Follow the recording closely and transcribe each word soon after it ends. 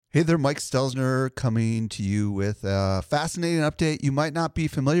Hey there, Mike Stelzner coming to you with a fascinating update you might not be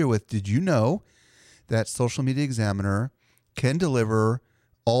familiar with. Did you know that Social Media Examiner can deliver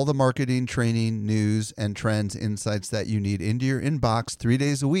all the marketing, training, news, and trends insights that you need into your inbox 3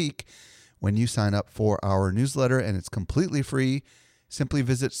 days a week when you sign up for our newsletter, and it's completely free. Simply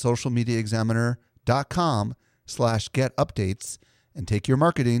visit socialmediaexaminer.com/get-updates and take your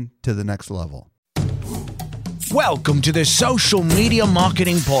marketing to the next level. Welcome to the Social Media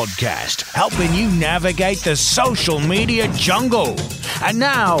Marketing Podcast, helping you navigate the social media jungle. And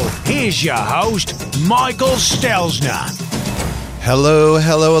now, here's your host, Michael Stelzner.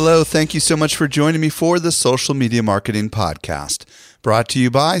 Hello. Thank you so much for joining me for the Social Media Marketing Podcast, brought to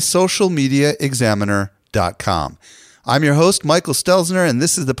you by socialmediaexaminer.com. I'm your host, Michael Stelzner, and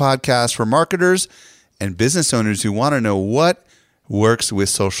this is the podcast for marketers and business owners who want to know what works with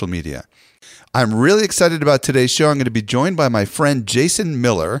social media. I'm really excited about today's show. I'm going to be joined by my friend Jason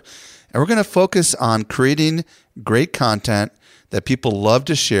Miller, and we're going to focus on creating great content that people love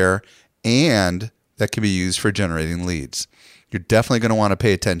to share and that can be used for generating leads. You're definitely going to want to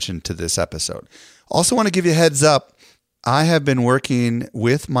pay attention to this episode. Also want to give you a heads up. I have been working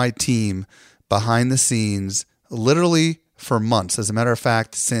with my team behind the scenes literally for months. As a matter of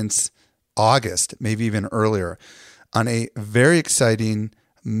fact, since August, maybe even earlier, on a very exciting,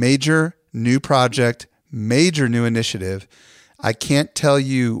 major new project, major new initiative. I can't tell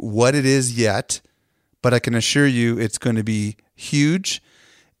you what it is yet, but I can assure you it's going to be huge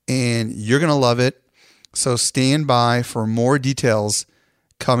and you're going to love it. So stand by for more details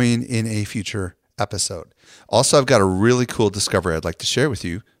coming in a future episode. Also, I've got a really cool discovery I'd like to share with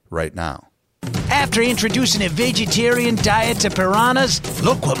you right now. After introducing a vegetarian diet to piranhas,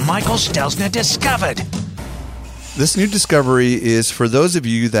 look what Michael Stelzner discovered. This new discovery is for those of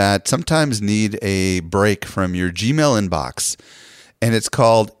you that sometimes need a break from your Gmail inbox, and it's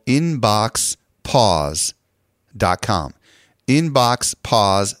called InboxPause.com.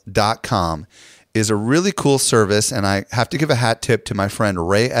 InboxPause.com is a really cool service, and I have to give a hat tip to my friend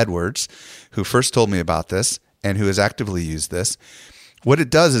Ray Edwards, who first told me about this and who has actively used this. What it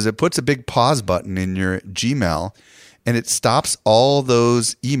does is it puts a big pause button in your Gmail, and it stops all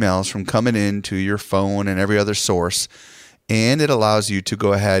those emails from coming into your phone and every other source. And it allows you to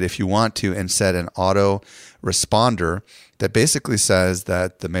go ahead, if you want to, and set an auto responder that basically says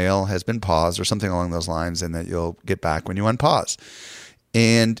that the mail has been paused or something along those lines, and that you'll get back when you unpause.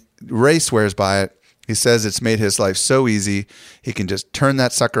 And Ray swears by it. He says it's made his life so easy. He can just turn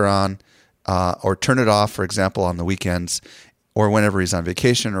that sucker on or turn it off, for example, on the weekends or whenever he's on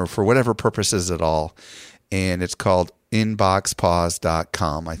vacation or for whatever purposes at all. And it's called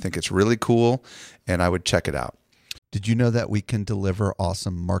InboxPause.com. I think it's really cool, and I would check it out. Did you know that we can deliver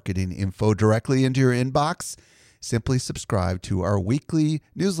awesome marketing info directly into your inbox? Simply subscribe to our weekly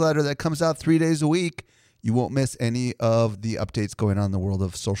newsletter that comes out 3 days a week. You won't miss any of the updates going on in the world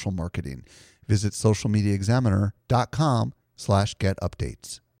of social marketing. Visit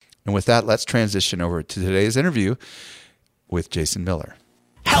socialmediaexaminer.com/get-updates. And with that, let's transition over to today's interview with Jason Miller.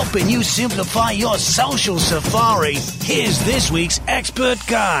 Helping you simplify your social safari, here's this week's expert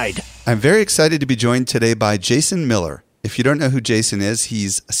guide. I'm very excited to be joined today by Jason Miller. If you don't know who Jason is,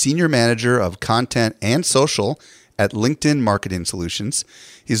 he's a senior manager of content and social at LinkedIn Marketing Solutions.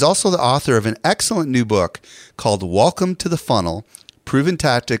 He's also the author of an excellent new book called Welcome to the Funnel, Proven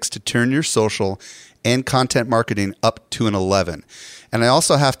Tactics to Turn Your Social and Content Marketing Up to an 11. And I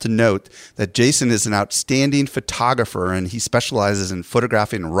also have to note that Jason is an outstanding photographer, and he specializes in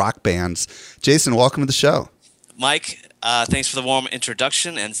photographing rock bands. Jason, welcome to the show. Mike, thanks for the warm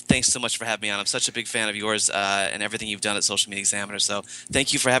introduction, and thanks so much for having me on. I'm such a big fan of yours and everything you've done at Social Media Examiner, so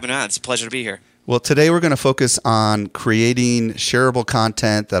thank you for having me on. It's a pleasure to be here. Well, today we're going to focus on creating shareable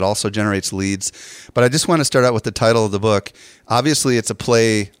content that also generates leads. But I just want to start out with the title of the book. Obviously, it's a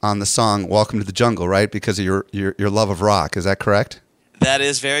play on the song Welcome to the Jungle, right? Because of your love of rock. Is that correct? That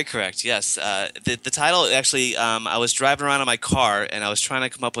is very correct, yes. The title, actually, I was driving around in my car, and I was trying to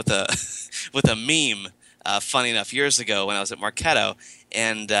come up with a with a meme, funny enough, years ago when I was at Marketo,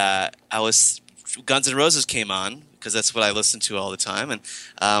 and Guns N' Roses came on, because that's what I listen to all the time, and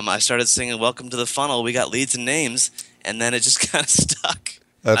I started singing Welcome to the Funnel, we got leads and names, and then it just kind of stuck.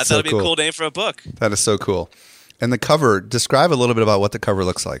 I thought it'd be a cool name for a book. That is so cool. And the cover, describe a little bit about what the cover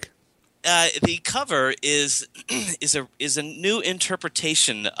looks like. the cover is is a new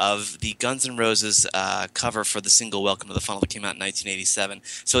interpretation of the Guns N' Roses cover for the single "Welcome to the Funnel" that came out in 1987.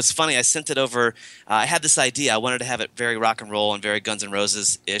 So it's funny. I sent it over. I had this idea. I wanted to have it very rock and roll and very Guns N'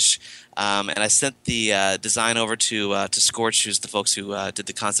 Roses ish. And I sent the design over to Scorch, who's the folks who did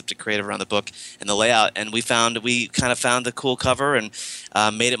the concept and creative around the book and the layout. And we kind of found the cool cover and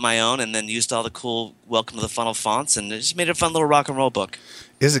made it my own, and then used all the cool "Welcome to the Funnel" fonts, and it just made it a fun little rock and roll book.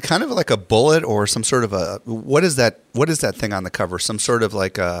 Is it kind of like a bullet or some sort of what is that thing on the cover? Some sort of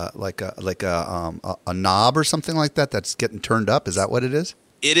like a knob or something like that that's getting turned up? Is that what it is?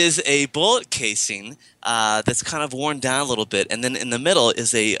 It is a bullet casing that's kind of worn down a little bit, and then in the middle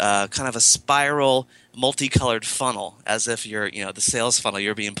is a kind of a spiral, multicolored funnel, as if you're, the sales funnel.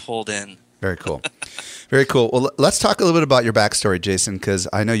 You're being pulled in. Very cool. Very cool. Well, let's talk a little bit about your backstory, Jason, because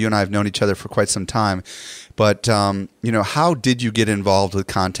I know you and I have known each other for quite some time. But, how did you get involved with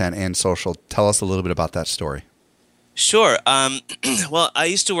content and social? Tell us a little bit about that story. Sure. Well, I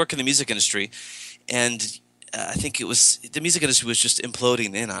used to work in the music industry, and I think the music industry was just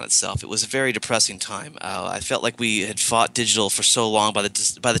imploding in on itself. It was a very depressing time. I felt like we had fought digital for so long. By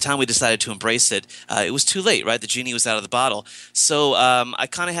the time we decided to embrace it, it was too late, right? The genie was out of the bottle. So I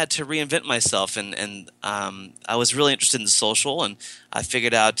kind of had to reinvent myself, and I was really interested in social, and I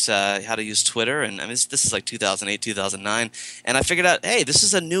figured out how to use Twitter. And this is like 2008, 2009, and I figured out, hey, this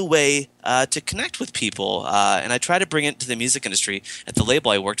is a new way to connect with people. And I tried to bring it to the music industry at the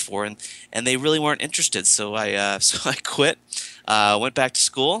label I worked for, and they really weren't interested. So I quit. Went back to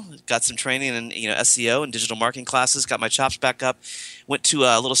school, got some training in SEO and digital marketing classes, got my chops back up. Went to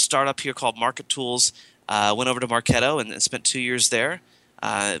a little startup here called Market Tools. Went over to Marketo and spent 2 years there,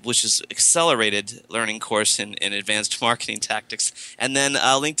 which is accelerated learning course in advanced marketing tactics. And then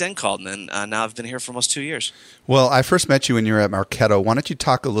LinkedIn called, and then now I've been here for almost 2 years. Well, I first met you when you were at Marketo. Why don't you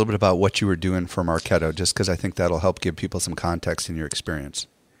talk a little bit about what you were doing for Marketo, just because I think that'll help give people some context in your experience.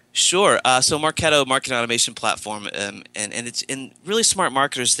 Sure. So Marketo, marketing automation platform, and it's in really smart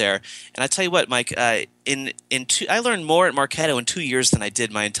marketers there. And I tell you what, Mike, I learned more at Marketo in 2 years than I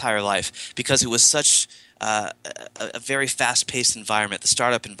did my entire life, because it was such a very fast-paced environment, the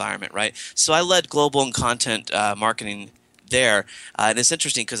startup environment, right? So I led global and content marketing there, and it's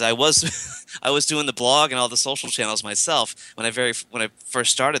interesting because I was doing the blog and all the social channels myself when I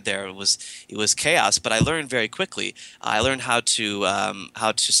first started there. It was chaos, but I learned very quickly. I learned how to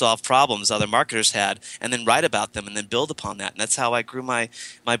solve problems other marketers had, and then write about them, and then build upon that. And that's how I grew my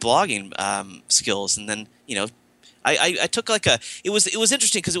blogging skills. And then I took it was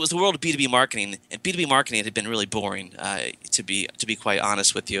interesting because it was the world of B2B marketing, and B2B marketing had been really boring, to be quite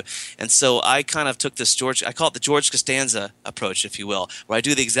honest with you. And so I kind of took this I call it the George Costanza approach, if you will, where I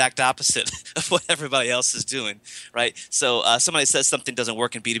do the exact opposite of what everybody else is doing, right? So somebody says something doesn't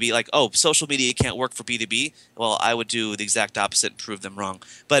work in B2B, like, oh, social media can't work for B2B. Well, I would do the exact opposite and prove them wrong.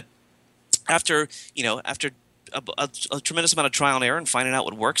 But after a tremendous amount of trial and error and finding out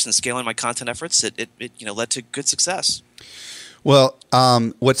what works and scaling my content efforts, it led to good success. Well,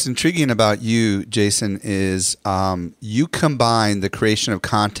 what's intriguing about you, Jason, is you combine the creation of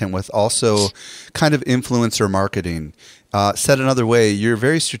content with also kind of influencer marketing. Said another way, you're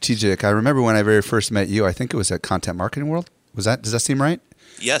very strategic. I remember when I very first met you, I think it was at Content Marketing World. Does that seem right?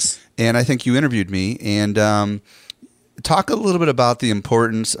 Yes. And I think you interviewed me, and talk a little bit about the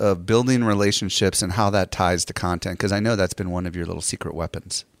importance of building relationships and how that ties to content, because I know that's been one of your little secret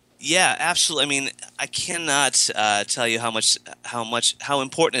weapons. Yeah, absolutely. I mean, I cannot tell you how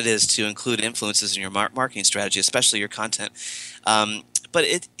important it is to include influences in your marketing strategy, especially your content. But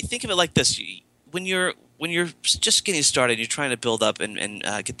think of it like this: when you're just getting started, you're trying to build up and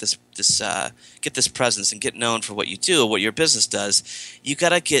get this presence and get known for what you do, what your business does. You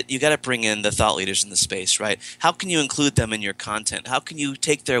gotta bring in the thought leaders in the space, right? How can you include them in your content? How can you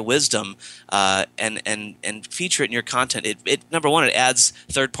take their wisdom and feature it in your content? It number one, it adds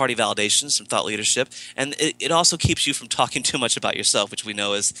third-party validation, some thought leadership, and it also keeps you from talking too much about yourself, which we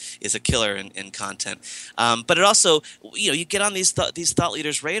know is a killer in content. But it also, you get on these thought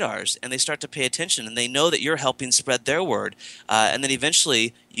leaders' radars, and they start to pay attention, and they know that you're helping spread their word, and then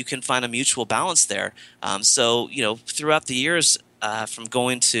eventually you can find a mutual balance there. So throughout the years, from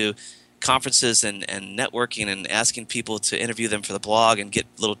going to conferences and networking and asking people to interview them for the blog and get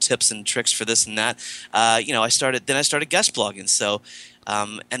little tips and tricks for this and that, I started guest blogging. So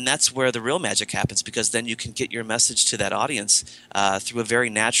and that's where the real magic happens, because then you can get your message to that audience through a very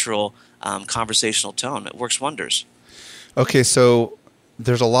natural conversational tone. It works wonders. Okay, so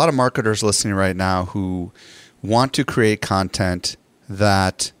there's a lot of marketers listening right now who want to create content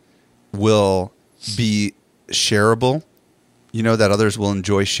that will be shareable you know, that others will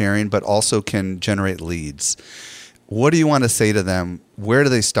enjoy sharing, but also can generate leads. What do you want to say to them? Where do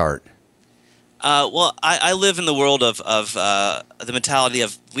they start? Well, I live in the world of the mentality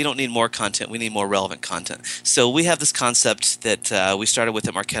of we don't need more content, we need more relevant content. So we have this concept that we started with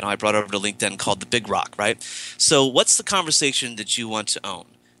at Marketo, I brought over to LinkedIn, called the Big Rock, right? So what's the conversation that you want to own?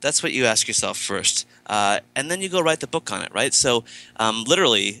 That's what you ask yourself first. And then you go write the book on it, right? So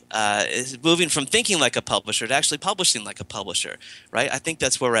literally moving from thinking like a publisher to actually publishing like a publisher, right? I think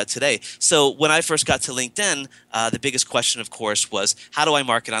that's where we're at today. So when I first got to LinkedIn, the biggest question, of course, was how do I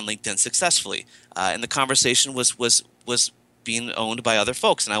market on LinkedIn successfully? And the conversation was being owned by other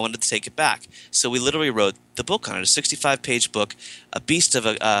folks, and I wanted to take it back. So we literally wrote the book on it, a 65-page book, a beast of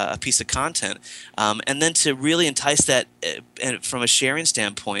a piece of content, and then to really entice that from a sharing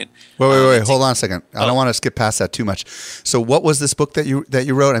standpoint. Wait, hold on a second. I don't want to skip past that too much. So what was this book that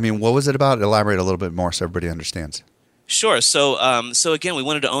you wrote? I mean, what was it about? Elaborate a little bit more so everybody understands. Sure. So again, we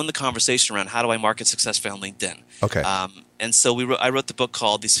wanted to own the conversation around how do I market successfully on LinkedIn. Okay. And so I wrote the book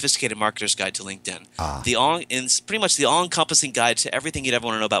called The Sophisticated Marketer's Guide to LinkedIn. It's pretty much the all-encompassing guide to everything you'd ever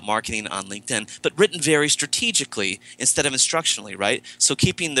want to know about marketing on LinkedIn, but written very strategically instead of instructionally, right? So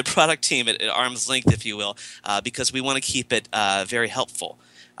keeping the product team at arm's length, if you will, because we want to keep it very helpful.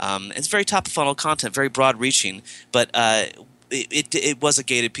 It's very top-of-funnel content, very broad-reaching, but it was a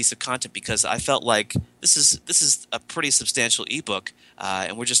gated piece of content because I felt like this is a pretty substantial ebook,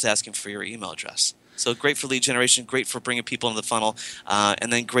 and we're just asking for your email address. So great for lead generation, great for bringing people into the funnel,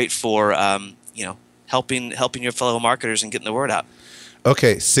 and then great for helping your fellow marketers and getting the word out.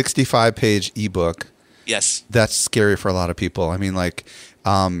 Okay, 65-page ebook. Yes, that's scary for a lot of people. I mean, like,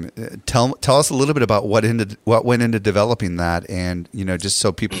 tell us a little bit about what went into developing that, and just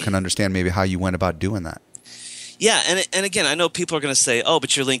so people can understand maybe how you went about doing that. Yeah, and again, I know people are going to say, "Oh,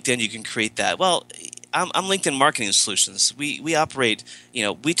 but you're LinkedIn, you can create that." Well, I'm LinkedIn Marketing Solutions. We operate,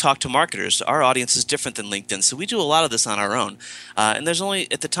 we talk to marketers. Our audience is different than LinkedIn, so we do a lot of this on our own. And there's only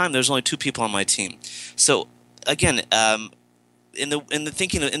 2 people on my team. So again, in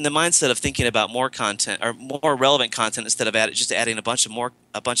the mindset of thinking about more content or more relevant content instead of just adding a bunch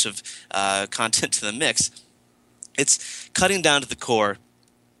of content to the mix, it's cutting down to the core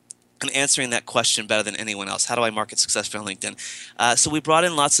and answering that question better than anyone else. How do I market successfully on LinkedIn? So we brought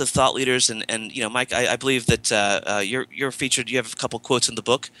in lots of thought leaders, and Mike, I believe that you're featured. You have a couple quotes in the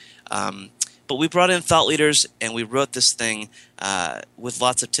book, but we brought in thought leaders, and we wrote this thing with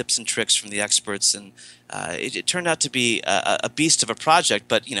lots of tips and tricks from the experts, and it turned out to be a beast of a project.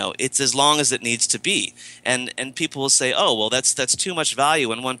 But it's as long as it needs to be, and people will say, "Oh, well, that's too much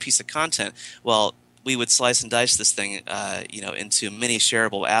value in one piece of content." Well, we would slice and dice this thing, into many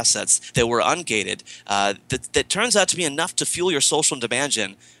shareable assets that were ungated. That turns out to be enough to fuel your social and demand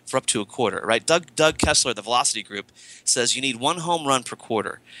gen for up to a quarter, right? Doug Kessler, the Velocity Group, says you need 1 home run per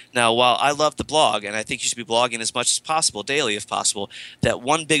quarter. Now, while I love the blog, and I think you should be blogging as much as possible, daily if possible, that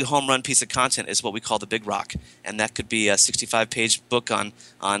one big home run piece of content is what we call the Big Rock, and that could be a 65-page book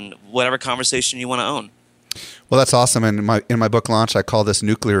on whatever conversation you want to own. Well, that's awesome. And in my book launch, I call this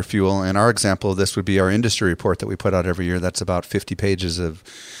nuclear fuel. And our example of this would be our industry report that we put out every year. That's about 50 pages of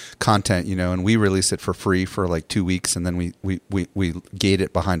content, and we release it for free for like 2 weeks, and then we gate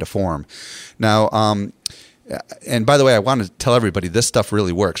it behind a form. Now, and by the way, I want to tell everybody this stuff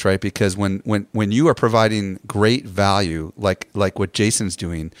really works, right? Because when you are providing great value, like what Jason's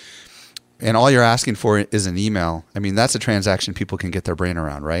doing, and all you're asking for is an email, I mean, that's a transaction people can get their brain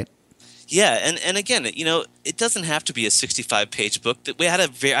around, right? Yeah, and again, it doesn't have to be a 65-page book. I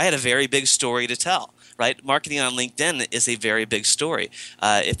had a very big story to tell, right? Marketing on LinkedIn is a very big story.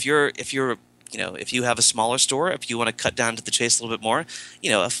 If you have a smaller store, if you want to cut down to the chase a little bit more,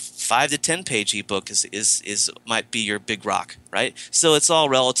 a 5 to 10 page ebook is might be your big rock, right? So it's all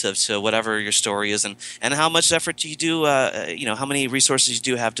relative to whatever your story is and how much effort you do, how many resources you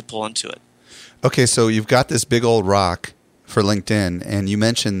do have to pull into it. Okay, so you've got this big old rock for LinkedIn, and you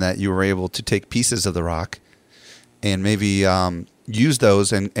mentioned that you were able to take pieces of the rock and maybe use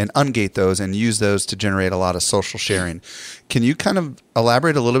those and ungate those and use those to generate a lot of social sharing. Can you kind of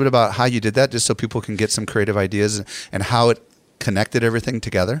elaborate a little bit about how you did that, just so people can get some creative ideas and how it connected everything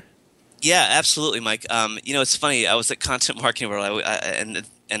together? Yeah, absolutely, Mike. It's funny. I was at Content Marketing World, and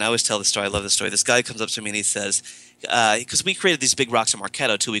I always tell the story. I love the story. This guy comes up to me and he says, because we created these big rocks at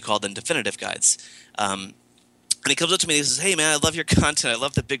Marketo too, we called them definitive guides. And he comes up to me and he says, "Hey, man, I love your content. I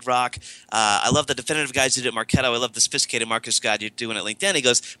love the Big Rock. I love the definitive guides you did at Marketo. I love the sophisticated marketers guide you're doing at LinkedIn." He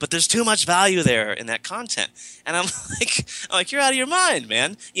goes, "But there's too much value there in that content." And I'm like, "You're out of your mind,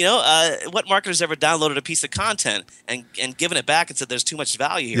 man. What marketer's ever downloaded a piece of content and given it back and said there's too much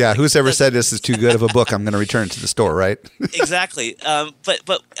value here?" Yeah, Like, who's ever said this is too good of a book? I'm going to return it to the store, right? Exactly.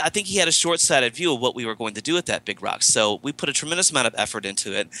 But I think he had a short-sighted view of what we were going to do with that Big Rock. So we put a tremendous amount of effort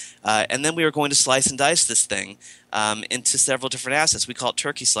into it, and then we were going to slice and dice this thing into several different assets. We call it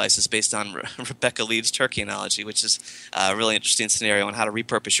turkey slices based on Rebecca Leib's turkey analogy, which is a really interesting scenario on how to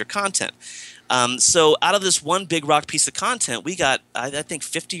repurpose your content. So out of this one Big Rock piece of content, we got, I think,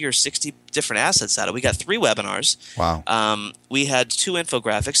 50 or 60 different assets out of it. We got 3 webinars. Wow. We had 2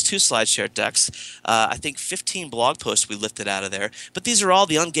 infographics, 2 SlideShare decks, I think 15 blog posts we lifted out of there. But these are all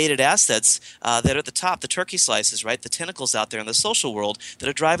the ungated assets that are at the top, the turkey slices, right? The tentacles out there in the social world that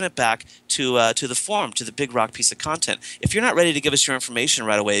are driving it back to the forum, to the Big Rock piece of content. If you're not ready to give us your information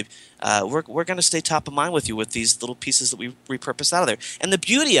right away, we're going to stay top of mind with you with these little pieces that we repurpose out of there. And the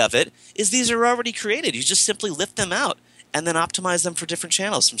beauty of it is these are already created. You just simply lift them out and then optimize them for different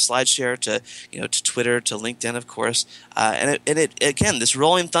channels, from SlideShare to Twitter to LinkedIn, of course. And it again, this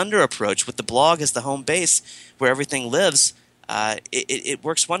rolling thunder approach with the blog as the home base where everything lives, it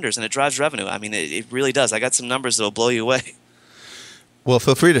works wonders and it drives revenue. I mean, it really does. I got some numbers that will blow you away. Well,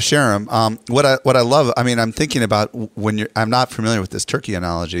 feel free to share them. What I love, I mean, I'm thinking about I'm not familiar with this turkey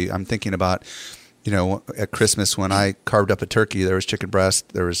analogy. I'm thinking about, at Christmas when I carved up a turkey, there was chicken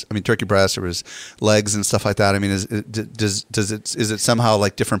breast, turkey breast, there was legs and stuff like that. I mean, is it somehow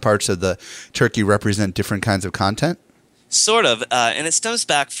like different parts of the turkey represent different kinds of content? Sort of, and it stems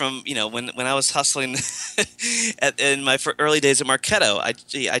back from when I was hustling in my early days at Marketo.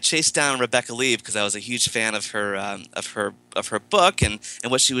 I chased down Rebecca Leib because I was a huge fan of her book and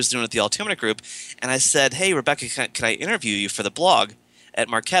what she was doing with the Altimeter Group, and I said, "Hey, Rebecca, can I interview you for the blog at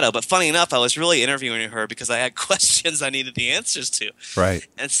Marketo?" But funny enough, I was really interviewing her because I had questions I needed the answers to. Right.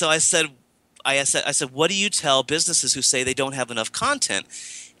 And so I said, "What do you tell businesses who say they don't have enough content?"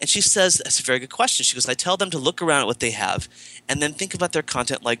 And she says, "That's a very good question." She goes, "I tell them to look around at what they have and then think about their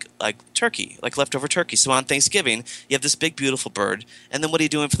content like turkey, like leftover turkey. So on Thanksgiving, you have this big, beautiful bird, and then what are you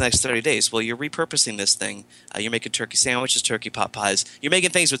doing for the next 30 days? Well, you're repurposing this thing. You're making turkey sandwiches, turkey pot pies. You're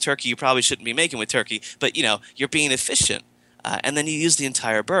making things with turkey you probably shouldn't be making with turkey, but, you're being efficient. And then you use the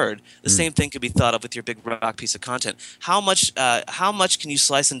entire bird. The same thing could be thought of with your Big Rock piece of content. How much can you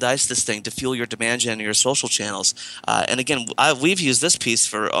slice and dice this thing to fuel your demand gen and your social channels? And again, we've used this piece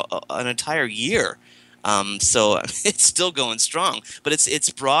for an entire year. So it's still going strong. But it's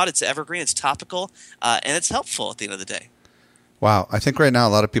broad, it's evergreen, it's topical, and it's helpful at the end of the day. Wow. I think right now a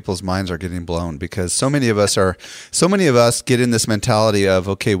lot of people's minds are getting blown because so many of us get in this mentality of,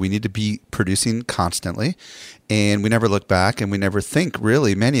 okay, we need to be producing constantly, and we never look back and we never think,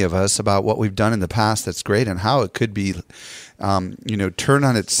 really, many of us, about what we've done in the past that's great and how it could be turn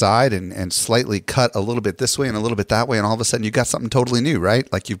on its side and slightly cut a little bit this way and a little bit that way, and all of a sudden you've got something totally new,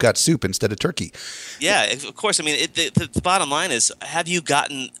 right? Like you've got soup instead of turkey. Yeah, of course. I mean, the bottom line is, have you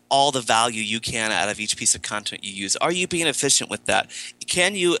gotten all the value you can out of each piece of content you use? Are you being efficient with that?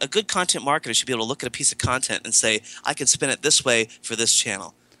 A good content marketer should be able to look at a piece of content and say, I can spin it this way for this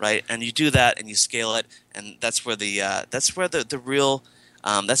channel, right? And you do that and you scale it, and that's where the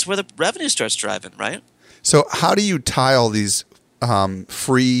revenue starts driving, right? So how do you tie all these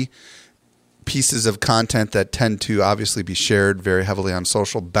free pieces of content that tend to obviously be shared very heavily on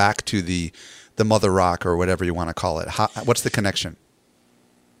social back to the mother rock or whatever you want to call it? What's the connection?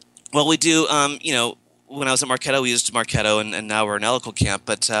 Well, we do, when I was at Marketo, we used Marketo, and now we're in Eloquent Camp,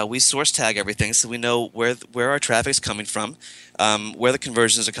 but we source tag everything so we know where our traffic's coming from, where the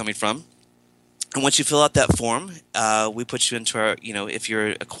conversions are coming from. And once you fill out that form, we put you into our, if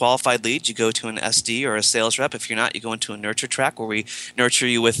you're a qualified lead, you go to an SD or a sales rep. If you're not, you go into a nurture track where we nurture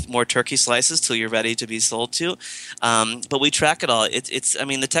you with more turkey slices till you're ready to be sold to. But we track it all.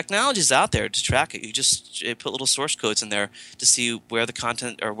 The technology's out there to track it. You just put little source codes in there to see where the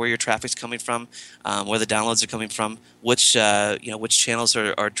content or where your traffic's coming from, where the downloads are coming from, which channels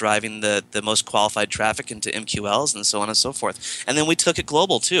are driving the most qualified traffic into MQLs and so on and so forth. And then we took it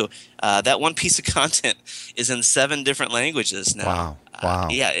global too. That one piece of content is in 7 different languages now. Wow.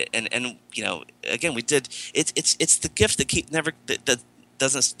 And again, we did. It's the gift that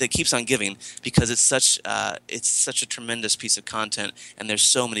keeps on giving, because it's such a tremendous piece of content, and there's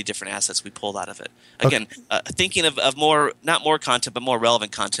so many different assets we pulled out of it. Again, thinking of more, not more content, but more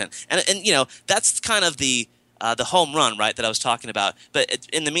relevant content, and that's kind of the the home run, right, that I was talking about. But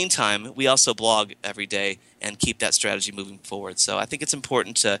in the meantime, we also blog every day and keep that strategy moving forward. So I think it's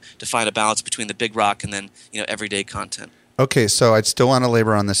important to find a balance between the big rock and then everyday content. Okay, so I'd still want to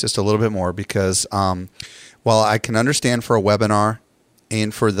labor on this just a little bit more because while I can understand for a webinar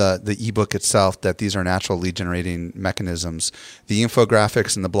and for the ebook itself that these are natural lead generating mechanisms, the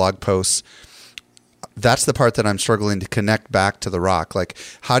infographics and the blog posts, that's the part that I'm struggling to connect back to the rock. Like,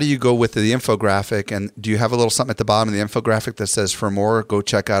 how do you go with the infographic? And do you have a little something at the bottom of the infographic that says, for more, go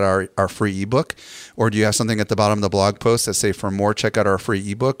check out our free ebook? Or do you have something at the bottom of the blog post that say, for more, check out our free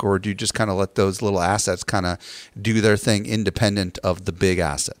ebook? Or do you just kind of let those little assets kind of do their thing independent of the big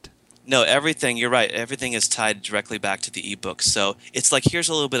asset? No, everything, you're right. Everything is tied directly back to the ebook. So it's like, here's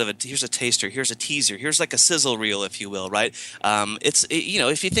a little bit of here's a taster, here's a teaser, here's like a sizzle reel, if you will, right?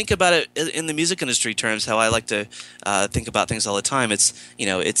 If you think about it in the music industry terms, how I like to think about things all the time, it's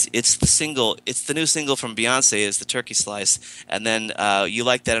the new single from Beyonce is the Turkey Slice. And then you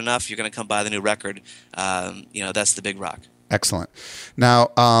like that enough, you're going to come buy the new record. That's the big rock. Excellent.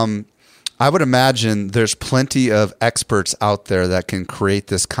 Now, I would imagine there's plenty of experts out there that can create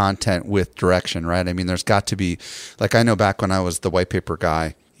this content with direction, right? I mean, there's got to be, like, I know back when I was the white paper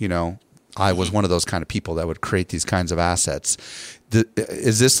guy, I was one of those kind of people that would create these kinds of assets.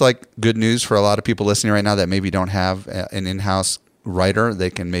 Is this like good news for a lot of people listening right now that maybe don't have an in-house writer? They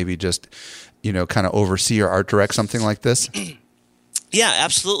can maybe just, kind of oversee or art direct something like this? Yeah,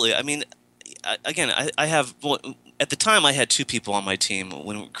 absolutely. I mean, again, I have... At the time, I had 2 people on my team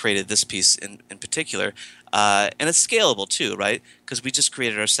when we created this piece in particular, and it's scalable too, right? Because we just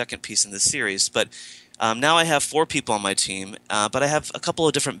created our second piece in this series. But now I have 4 people on my team, but I have a couple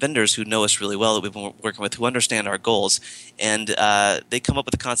of different vendors who know us really well that we've been working with, who understand our goals, and they come up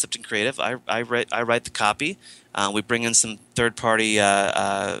with the concept and creative. I write the copy. We bring in some third-party,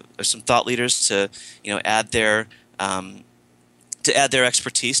 some thought leaders to add their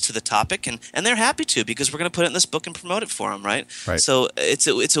expertise to the topic, and they're happy to, because we're going to put it in this book and promote it for them, right? So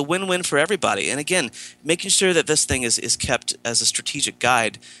it's a win-win for everybody. And again, making sure that this thing is kept as a strategic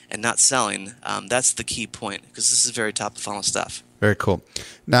guide and not selling, that's the key point, because this is very top-of-funnel stuff. Very cool.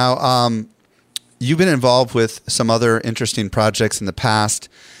 Now, you've been involved with some other interesting projects in the past,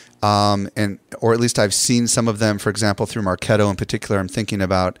 or at least I've seen some of them, for example, through Marketo in particular. I'm thinking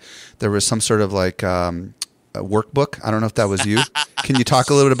about, there was some sort of like... a workbook. I don't know if that was you. Can you talk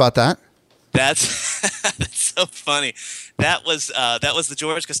a little bit about that? That's so funny. That was the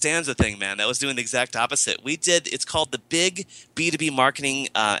George Costanza thing, man. That was doing the exact opposite. It's called the Big B2B Marketing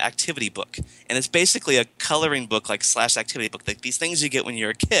Activity Book, and it's basically a coloring book, like / activity book, like these things you get when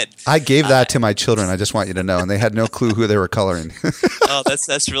you're a kid. I gave that to my children. I just want you to know, and they had no clue who they were coloring. Oh,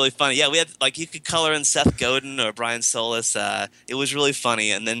 that's really funny. Yeah, we had, like, you could color in Seth Godin or Brian Solis. It was really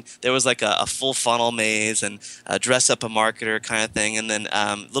funny, and then there was like a full funnel maze and dress up a marketer kind of thing, and then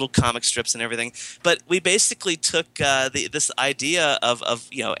little comic strips and everything. But we basically took this idea of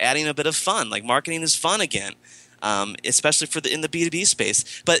adding a bit of fun, like marketing is fun again, especially in the B2B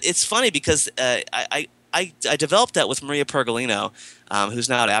space. But it's funny because I developed that with Maria Pergolino, who's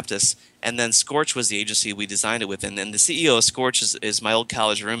now at Aptus, and then Scorch was the agency we designed it with, and the CEO of Scorch is my old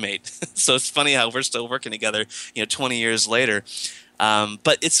college roommate. So it's funny how we're still working together 20 years later.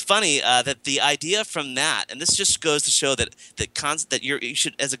 But it's funny that the idea from that, and this just goes to show that you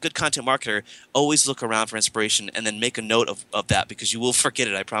should, as a good content marketer, always look around for inspiration and then make a note of that, because you will forget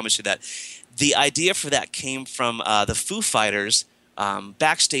it. I promise you that. The idea for that came from the Foo Fighters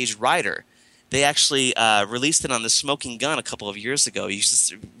Backstage Rider. They actually released it on the Smoking Gun a couple of years ago. You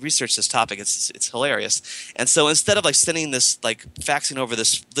should research this topic. It's hilarious. And so instead of sending this, faxing over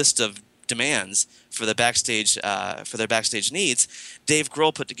this list of demands for their backstage needs, Dave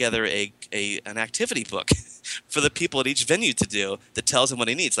Grohl put together an activity book for the people at each venue to do that tells them what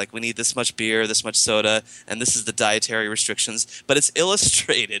he needs. Like, we need this much beer, this much soda, and this is the dietary restrictions. But it's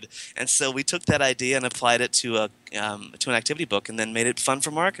illustrated, and so we took that idea and applied it to an activity book, and then made it fun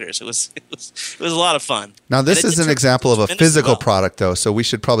for marketers. It was a lot of fun. Now, this is an example of a physical product, though, so we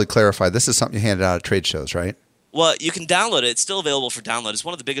should probably clarify. This is something you handed out at trade shows, right? Well, you can download it. It's still available for download. It's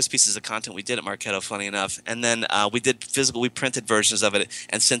one of the biggest pieces of content we did at Marketo, funny enough. And then we printed versions of it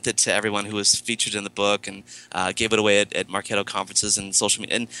and sent it to everyone who was featured in the book, and gave it away at Marketo conferences and social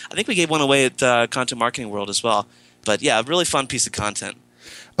media. And I think we gave one away at Content Marketing World as well. But yeah, a really fun piece of content.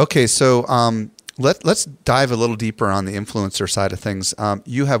 Okay, so let's dive a little deeper on the influencer side of things.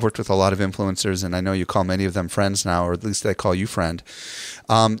 You have worked with a lot of influencers, and I know you call many of them friends now, or at least they call you friend.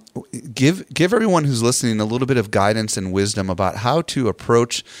 Give everyone who's listening a little bit of guidance and wisdom about how to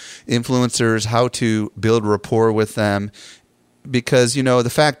approach influencers, how to build rapport with them, because the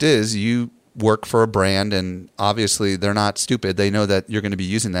fact is, you work for a brand, and obviously they're not stupid. They know that you're going to be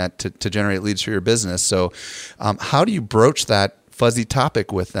using that to generate leads for your business. So how do you broach that fuzzy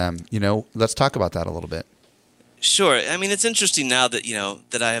topic with them? Let's talk about that a little bit. Sure. I mean, it's interesting now that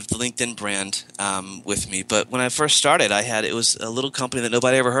that I have the LinkedIn brand with me. But when I first started, it was a little company that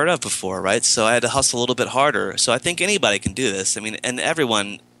nobody ever heard of before, right? So I had to hustle a little bit harder. So I think anybody can do this. I mean, and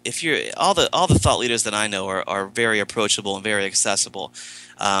everyone, if you're all the thought leaders that I know are very approachable and very accessible.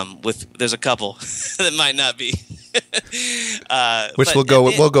 There's a couple that might not be.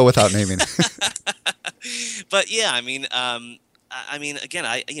 We'll go without naming. But yeah, I mean, again,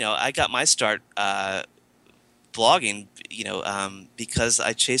 I got my start blogging, because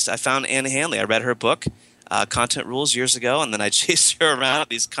I found Anna Handley. I read her book, Content Rules, years ago, and then I chased her around at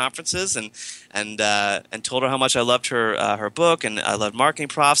these conferences and told her how much I loved her book, and I loved Marketing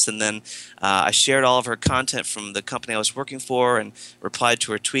Profs. And then I shared all of her content from the company I was working for, and replied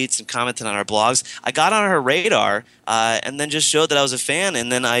to her tweets and commented on her blogs. I got on her radar, and then just showed that I was a fan. And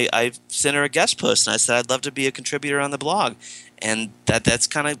then I sent her a guest post, and I said I'd love to be a contributor on the blog. And that's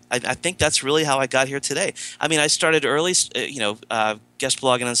kind of, I think that's really how I got here today. I mean, I started early, guest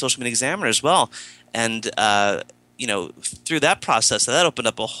blogging on Social Media Examiner as well. And, through that process, that opened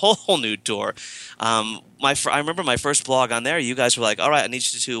up a whole new door. I remember my first blog on there, you guys were like, all right, I need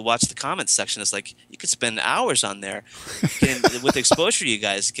you to watch the comments section. It's like, you could spend hours on there with the exposure you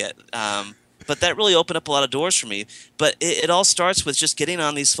guys get. But that really opened up a lot of doors for me. But it all starts with just getting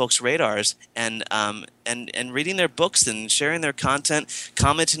on these folks' radars and reading their books and sharing their content,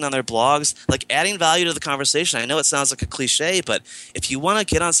 commenting on their blogs, like adding value to the conversation. I know it sounds like a cliche, but if you want to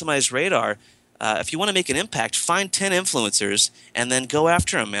get on somebody's radar, if you want to make an impact, find 10 influencers and then go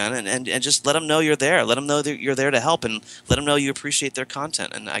after them, man, and just let them know you're there. Let them know that you're there to help, and let them know you appreciate their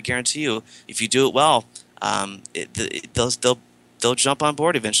content. And I guarantee you, if you do it well, they'll jump on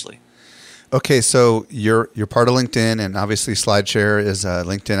board eventually. Okay, so you're part of LinkedIn, and obviously SlideShare is a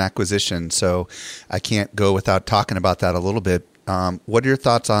LinkedIn acquisition. So I can't go without talking about that a little bit. What are your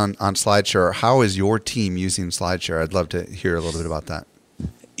thoughts on SlideShare? How is your team using SlideShare? I'd love to hear a little bit about that.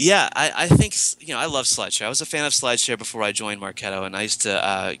 Yeah, I think, I love SlideShare. I was a fan of SlideShare before I joined Marketo, and I used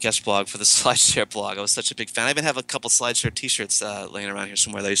to guest blog for the SlideShare blog. I was such a big fan. I even have a couple SlideShare t-shirts laying around here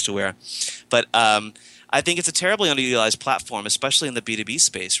somewhere that I used to wear. But I think it's a terribly underutilized platform, especially in the B2B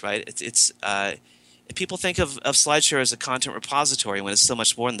space, right? It's people think of SlideShare as a content repository when it's so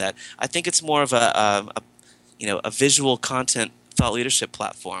much more than that. I think it's more of a visual content thought leadership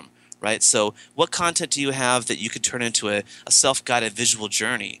platform, right? So what content do you have that you could turn into a self-guided visual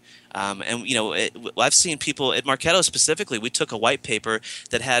journey? I've seen people at Marketo specifically. We took a white paper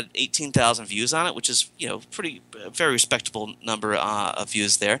that had 18,000 views on it, which is very respectable number of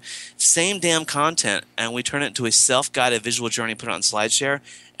views there. Same damn content, and we turned it into a self-guided visual journey. Put it on SlideShare,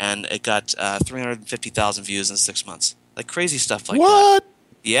 and it got 350,000 views in 6 months. Like crazy stuff like that. What?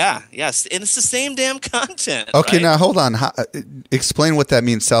 Yeah, yes, and it's the same damn content. Okay, right? Now hold on. Explain what that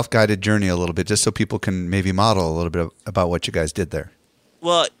means, self-guided journey, a little bit, just so people can maybe model a little bit about what you guys did there.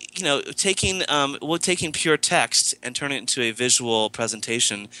 Well, taking pure text and turning it into a visual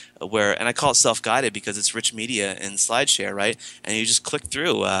presentation and I call it self-guided because it's rich media in SlideShare, right? And you just click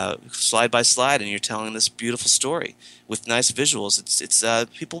through slide by slide, and you're telling this beautiful story with nice visuals. It's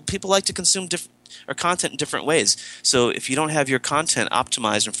people like to consume content in different ways. So if you don't have your content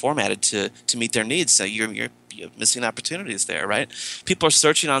optimized and formatted to meet their needs, so you're missing opportunities there, right? People are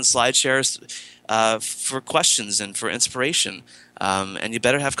searching on SlideShare for questions and for inspiration. And you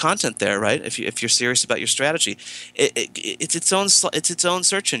better have content there, right? If you're serious about your strategy, it's its own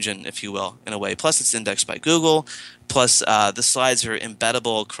search engine, if you will, in a way. Plus, it's indexed by Google. Plus, the slides are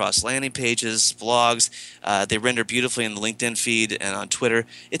embeddable across landing pages, blogs. They render beautifully in the LinkedIn feed and on Twitter.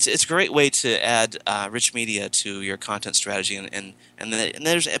 It's a great way to add rich media to your content strategy, and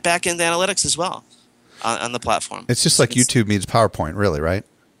there's back-end analytics as well on the platform. It's just like YouTube meets PowerPoint, really, right?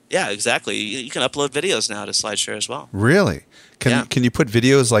 Yeah, exactly. You can upload videos now to SlideShare as well. Really? Can you put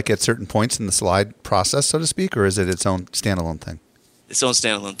videos like at certain points in the slide process, so to speak, or is it its own standalone thing? Its own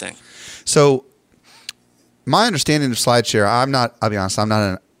standalone thing. So my understanding of SlideShare, I'll be honest, I'm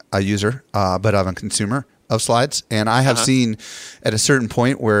not a user, but I'm a consumer of slides. And I have seen at a certain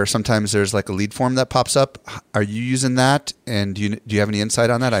point where sometimes there's like a lead form that pops up. Are you using that? And do you have any insight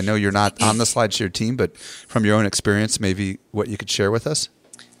on that? I know you're not on the SlideShare team, but from your own experience, maybe what you could share with us?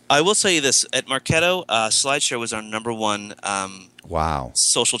 I will tell you this. At Marketo, SlideShare was our number one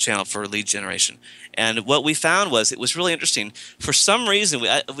social channel for lead generation. And what we found was it was really interesting. For some reason,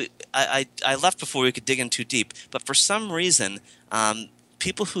 I left before we could dig in too deep, but for some reason,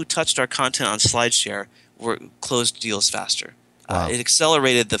 people who touched our content on SlideShare closed deals faster. Wow. It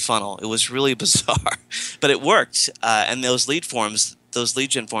accelerated the funnel. It was really bizarre, but it worked. And those lead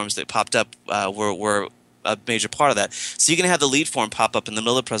gen forms that popped up were a major part of that. So you can have the lead form pop up in the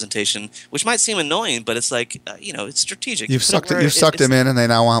middle of the presentation, which might seem annoying, but it's like it's strategic. You've sucked them in, and they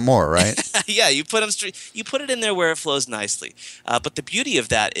now want more, right? Yeah, you put it in there where it flows nicely. But the beauty of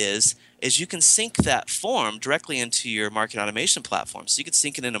that is you can sync that form directly into your marketing automation platform. So you can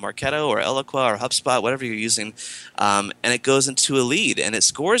sync it into Marketo or Eloqua or HubSpot, whatever you're using, and it goes into a lead and it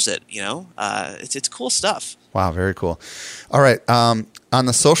scores it. It's cool stuff. Wow, very cool. All right, on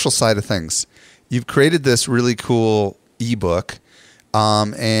the social side of things, you've created this really cool ebook,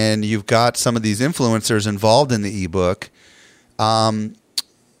 and you've got some of these influencers involved in the ebook.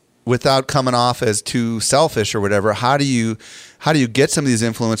 Without coming off as too selfish or whatever, how do you get some of these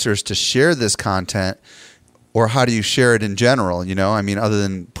influencers to share this content, or how do you share it in general? Other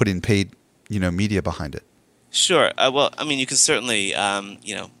than putting paid, media behind it. Sure. You can certainly,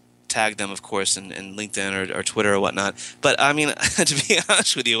 tag them, of course, in LinkedIn or Twitter or whatnot. But to be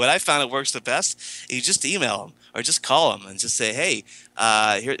honest with you, what I found that works the best, you just email them or just call them and just say, hey,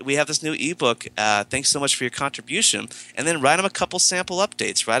 here we have this new ebook. Thanks so much for your contribution. And then write them a couple sample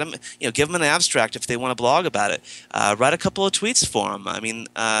updates. Write them, give them an abstract if they want to blog about it. Write a couple of tweets for them.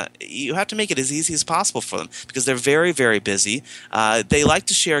 You have to make it as easy as possible for them because they're very, very busy. They like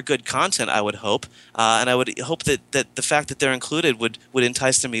to share good content, I would hope. And I would hope that the fact that they're included would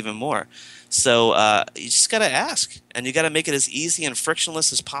entice them even more. So you just got to ask, and you got to make it as easy and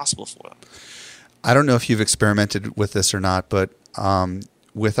frictionless as possible for them. I don't know if you've experimented with this or not, but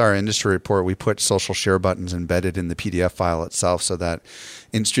with our industry report, we put social share buttons embedded in the PDF file itself, so that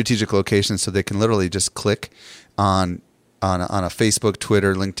in strategic locations, so they can literally just click on a Facebook,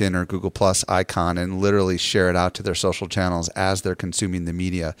 Twitter, LinkedIn, or Google Plus icon and literally share it out to their social channels as they're consuming the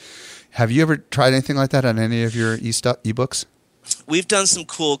media. Have you ever tried anything like that on any of your ebooks? We've done some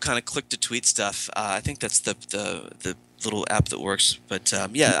cool kind of click-to-tweet stuff. I think that's the little app that works. But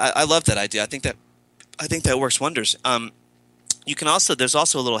I love that idea. I think that works wonders. You can also there's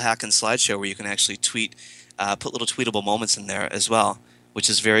also a little hack in SlideShare where you can actually put little tweetable moments in there as well, which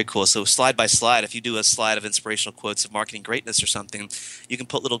is very cool. So slide by slide, if you do a slide of inspirational quotes of marketing greatness or something, you can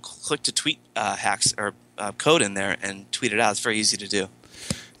put little click-to-tweet hacks or code in there and tweet it out. It's very easy to do.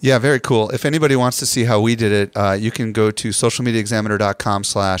 Yeah, very cool. If anybody wants to see how we did it, you can go to socialmediaexaminer.com/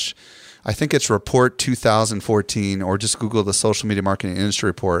 I think it's report 2014, or just Google the social media marketing industry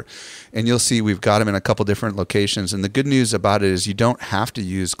report, and you'll see we've got them in a couple different locations. And the good news about it is you don't have to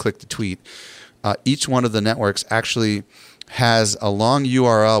use click to tweet. Each one of the networks actually has a long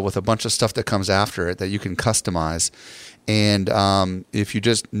URL with a bunch of stuff that comes after it that you can customize. And if you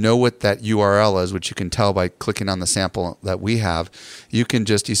just know what that URL is, which you can tell by clicking on the sample that we have, you can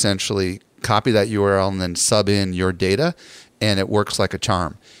just essentially copy that URL and then sub in your data, and it works like a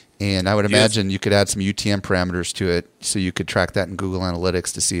charm. And I would imagine you could add some UTM parameters to it so you could track that in Google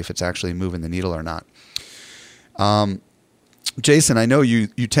Analytics to see if it's actually moving the needle or not. Jason, I know you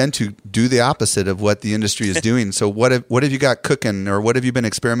tend to do the opposite of what the industry is doing. So what have you got cooking, or what have you been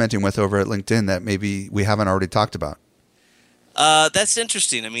experimenting with over at LinkedIn that maybe we haven't already talked about? That's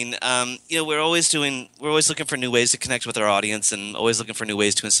interesting. We're always looking for new ways to connect with our audience, and always looking for new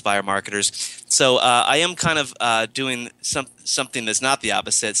ways to inspire marketers. So I am kind of doing something that's not the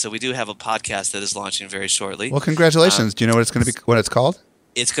opposite. So we do have a podcast that is launching very shortly. Well, congratulations. Do you know what it's going to be? What it's called?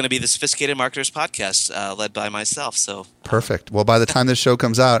 It's going to be the Sophisticated Marketers Podcast, led by myself. So perfect. Well, by the time this show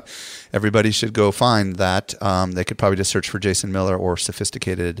comes out, everybody should go find that. They could probably just search for Jason Miller or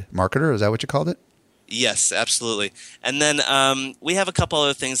Sophisticated Marketer. Is that what you called it? Yes, absolutely. And then we have a couple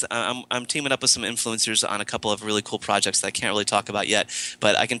other things. I'm teaming up with some influencers on a couple of really cool projects that I can't really talk about yet.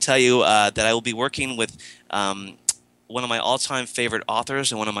 But I can tell you that I will be working with one of my all-time favorite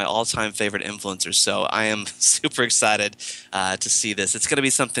authors and one of my all-time favorite influencers. So I am super excited to see this. It's going to be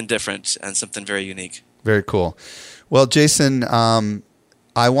something different and something very unique. Very cool. Well, Jason,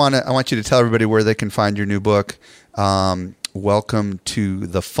 I want you to tell everybody where they can find your new book. Welcome to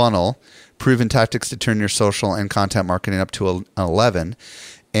the Funnel: Proven Tactics to Turn Your Social and Content Marketing Up to an 11.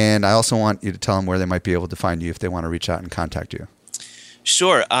 And I also want you to tell them where they might be able to find you if they want to reach out and contact you.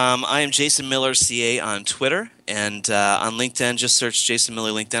 Sure. I am Jason Miller CA on Twitter, and on LinkedIn, just search Jason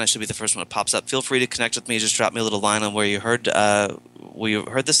Miller LinkedIn. I should be the first one that pops up. Feel free to connect with me. Just drop me a little line on where you heard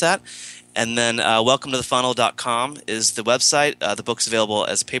this at. And then welcometothefunnel.com is the website. The book's available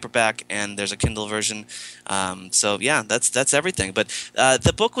as a paperback, and there's a Kindle version. So yeah, that's everything. But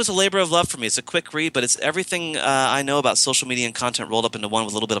the book was a labor of love for me. It's a quick read, but it's everything I know about social media and content rolled up into one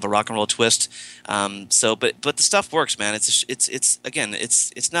with a little bit of a rock and roll twist. But the stuff works, man. It's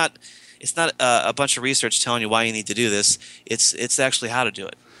it's not a bunch of research telling you why you need to do this. It's actually how to do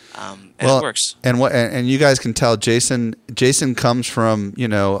it. And it works. And you guys can tell Jason comes from,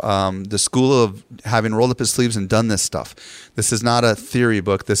 the school of having rolled up his sleeves and done this stuff. This is not a theory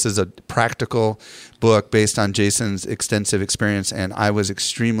book. This is a practical book based on Jason's extensive experience, and I was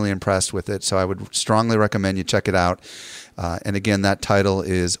extremely impressed with it. So I would strongly recommend you check it out. And again, that title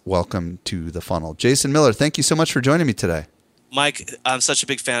is Welcome to the Funnel. Jason Miller, thank you so much for joining me today. Mike, I'm such a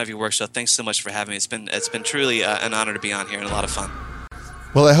big fan of your work, so thanks so much for having me. It's been truly an honor to be on here and a lot of fun.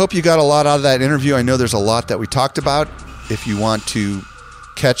 Well, I hope you got a lot out of that interview. I know there's a lot that we talked about. If you want to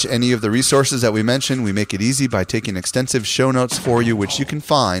catch any of the resources that we mentioned, we make it easy by taking extensive show notes for you, which you can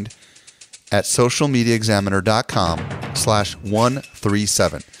find at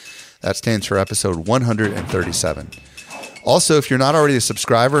socialmediaexaminer.com/137. That stands for episode 137. Also, if you're not already a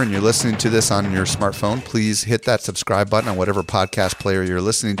subscriber and you're listening to this on your smartphone, please hit that subscribe button on whatever podcast player you're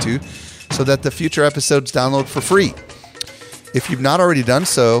listening to so that the future episodes download for free. If you've not already done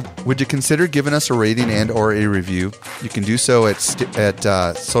so, would you consider giving us a rating and or a review? You can do so at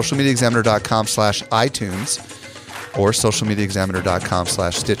socialmediaexaminer.com/iTunes or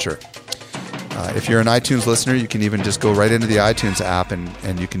socialmediaexaminer.com/Stitcher. If you're an iTunes listener, you can even just go right into the iTunes app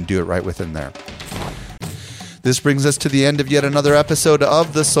and you can do it right within there. This brings us to the end of yet another episode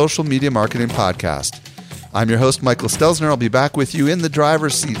of the Social Media Marketing Podcast. I'm your host, Michael Stelzner. I'll be back with you in the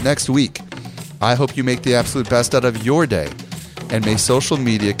driver's seat next week. I hope you make the absolute best out of your day, and may social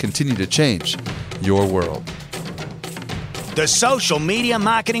media continue to change your world. The Social Media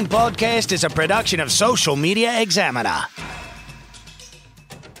Marketing Podcast is a production of Social Media Examiner.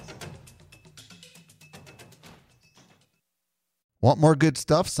 Want more good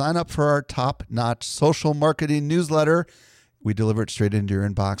stuff? Sign up for our top-notch social marketing newsletter. We deliver it straight into your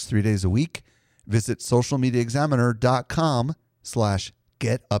inbox 3 days a week. Visit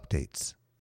socialmediaexaminer.com/get updates.